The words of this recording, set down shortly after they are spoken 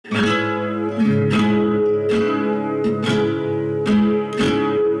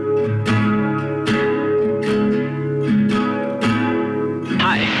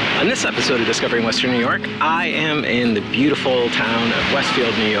episode of Discovering Western New York. I am in the beautiful town of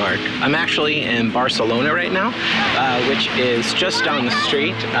Westfield, New York. I'm actually in Barcelona right now, which is just down the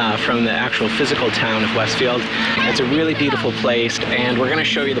street from the actual physical town of Westfield. It's a really beautiful place, and we're going to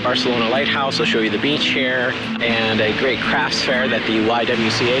show you the Barcelona Lighthouse. I'll show you the beach here, and a great crafts fair that the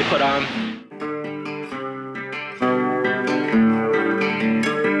YWCA put on.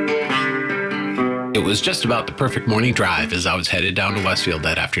 It was just about the perfect morning drive as I was headed down to Westfield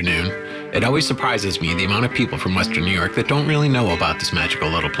that afternoon. It always surprises me the amount of people from Western New York that don't really know about this magical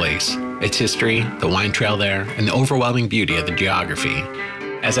little place, its history, the wine trail there, and the overwhelming beauty of the geography.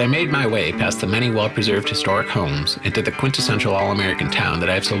 As I made my way past the many well-preserved historic homes into the quintessential all-American town that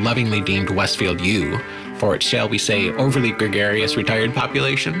I have so lovingly deemed Westfield U, for its, shall we say, overly gregarious retired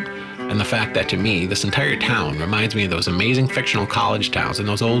population, and the fact that to me, this entire town reminds me of those amazing fictional college towns in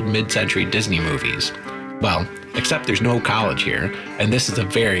those old mid-century Disney movies. Well, except there's no college here, and this is a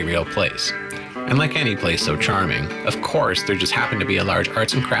very real place. And like any place so charming, of course there just happened to be a large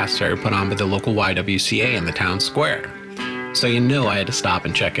arts and crafts fair put on by the local YWCA in the town square. So you know I had to stop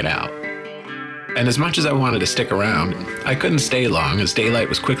and check it out. And as much as I wanted to stick around, I couldn't stay long as daylight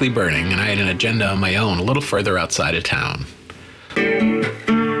was quickly burning and I had an agenda of my own a little further outside of town.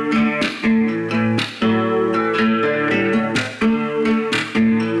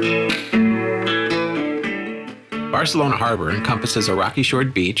 Barcelona Harbor encompasses a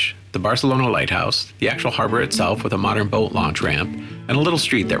rocky-shored beach, the Barcelona Lighthouse, the actual harbor itself with a modern boat launch ramp, and a little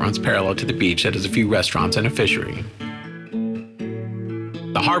street that runs parallel to the beach that has a few restaurants and a fishery.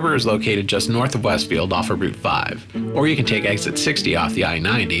 The harbor is located just north of Westfield off of Route 5, or you can take exit 60 off the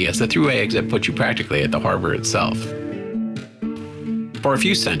I-90 as the thruway exit puts you practically at the harbor itself. For a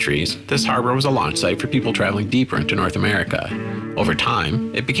few centuries, this harbor was a launch site for people traveling deeper into North America. Over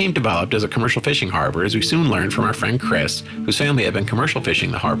time, it became developed as a commercial fishing harbor as we soon learned from our friend Chris, whose family had been commercial fishing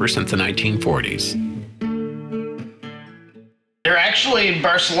the harbor since the 1940s. They're actually,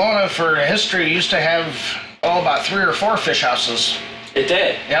 Barcelona for history used to have, about 3 or 4 fish houses. It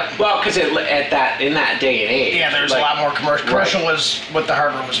did? Yep. Well, because in that day and age. Yeah, there's a lot more commercial. Commercial was what the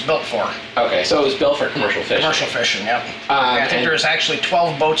harbor was built for. Okay, so it was built for commercial fishing. Commercial fishing, yep. I think there was actually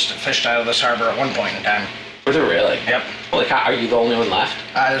 12 boats that fished out of this harbor at one point in time. Was it really? Yep. Holy cow, are you the only one left?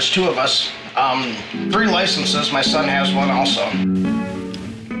 There's 2 of us. 3 licenses. My son has one also.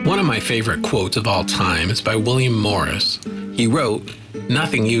 One of my favorite quotes of all time is by William Morris. He wrote,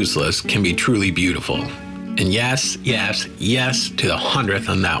 "Nothing useless can be truly beautiful." And yes, yes, yes to the 100th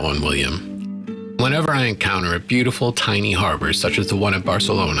on that one, William. Whenever I encounter a beautiful tiny harbor such as the one at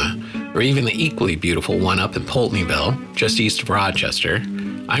Barcelona, or even the equally beautiful one up in Pulteneyville, just east of Rochester,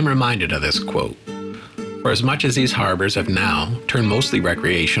 I'm reminded of this quote. For as much as these harbors have now turned mostly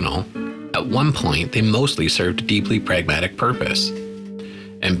recreational, at one point they mostly served a deeply pragmatic purpose.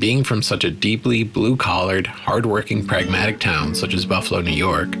 And being from such a deeply blue-collared, hard-working, pragmatic town such as Buffalo, New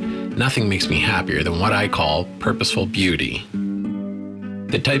York, nothing makes me happier than what I call purposeful beauty.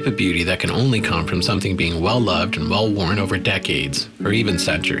 The type of beauty that can only come from something being well-loved and well-worn over decades, or even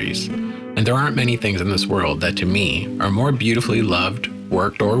centuries. And there aren't many things in this world that, to me, are more beautifully loved,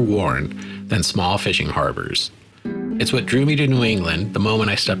 worked, or worn than small fishing harbors. It's what drew me to New England the moment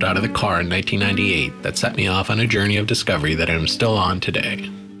I stepped out of the car in 1998 that set me off on a journey of discovery that I'm still on today.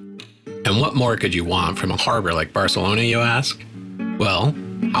 And what more could you want from a harbor like Barcelona, you ask? Well,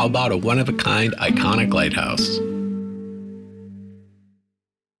 how about a one-of-a-kind, iconic lighthouse?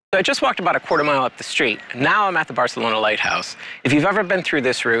 So I just walked about a quarter mile up the street. Now I'm at the Barcelona Lighthouse. If you've ever been through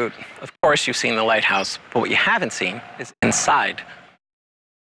this route, of course you've seen the lighthouse, but what you haven't seen is inside.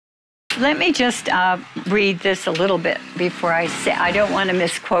 Let me just read this a little bit before I say, I don't want to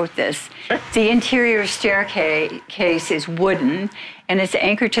misquote this. Sure. The interior staircase is wooden, and it's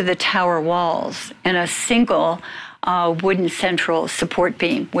anchored to the tower walls, and a single wooden central support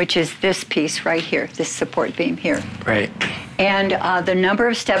beam, which is this piece right here, this support beam here. Right. And the number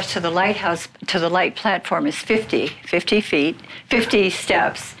of steps to the lighthouse, to the light platform is 50 feet, 50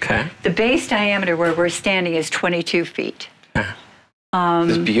 steps. Okay. The base diameter where we're standing is 22 feet.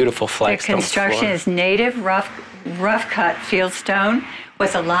 This beautiful flagstone. The construction is native rough cut fieldstone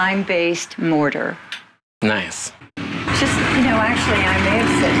with a lime-based mortar. Nice. Just, you know, actually I may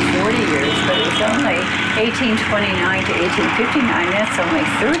have said 40 years, but it was only 1829 to 1859. That's only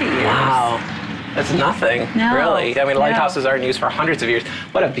 30 years. Wow. That's nothing, no, really. I mean, no. lighthouses aren't used for hundreds of years.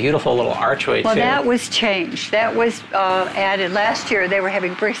 What a beautiful little archway, well, too. that was changed. That was added. Last year they were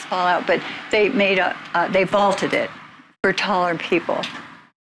having bricks fall out, but they made they vaulted it for taller people.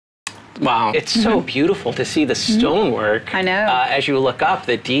 Wow. It's so beautiful to see the stonework. I know. As you look up,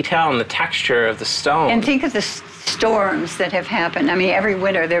 the detail and the texture of the stone. And think of the storms that have happened. I mean, every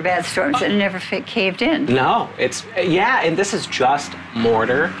winter there are bad storms and it never caved in. No, it's, yeah, and this is just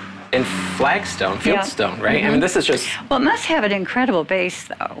mortar and flagstone, fieldstone, right? I mean, this is just... Well, it must have an incredible base,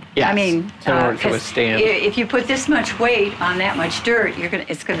 though. Yes, I mean, in order to withstand. If you put this much weight on that much dirt,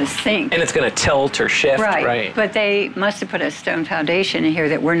 it's going to sink. And it's going to tilt or shift, right? But they must have put a stone foundation in here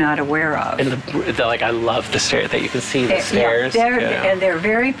that we're not aware of. And like, I love the stairs that you can see the stairs. And they're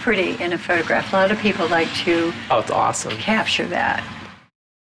very pretty in a photograph. A lot of people like to it's awesome. Capture that.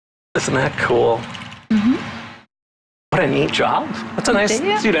 Isn't that cool? Mm-hmm. What a neat job. That's a nice,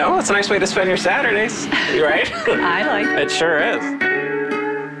 you know, that's a nice way to spend your Saturdays, right? I like it. It sure is.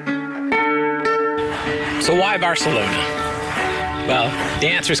 So why Barcelona? Well, the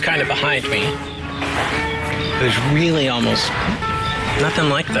answer's kind of behind me. There's really almost nothing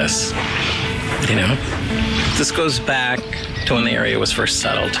like this, you know? This goes back to when the area was first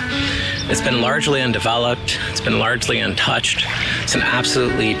settled. It's been largely undeveloped. It's been largely untouched. It's an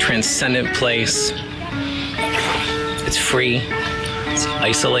absolutely transcendent place. It's free, it's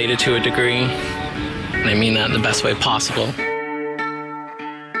isolated to a degree, and I mean that in the best way possible.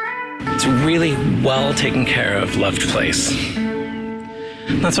 It's a really well taken care of, loved place.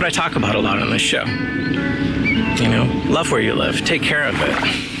 And that's what I talk about a lot on this show. You know, love where you live, take care of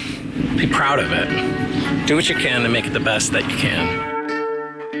it, be proud of it, do what you can to make it the best that you can.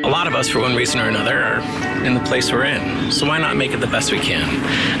 A lot of us, for one reason or another, are in the place we're in, so why not make it the best we can?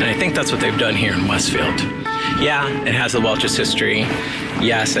 And I think that's what they've done here in Westfield. Yeah, it has the Welch's history.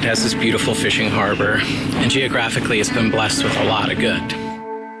 Yes, it has this beautiful fishing harbor. And geographically, it's been blessed with a lot of good.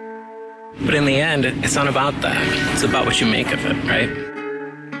 But in the end, it's not about that. It's about what you make of it, right?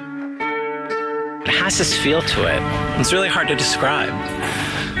 It has this feel to it. It's really hard to describe.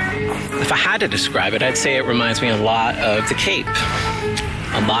 If I had to describe it, I'd say it reminds me a lot of the Cape.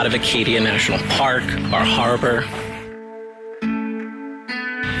 A lot of Acadia National Park, our harbor.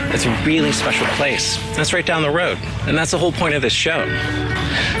 It's a really special place. That's right down the road. And that's the whole point of this show.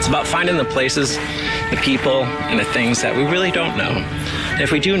 It's about finding the places, the people, and the things that we really don't know. And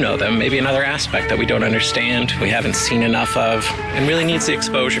if we do know them, maybe another aspect that we don't understand, we haven't seen enough of, and really needs the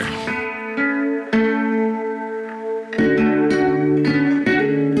exposure.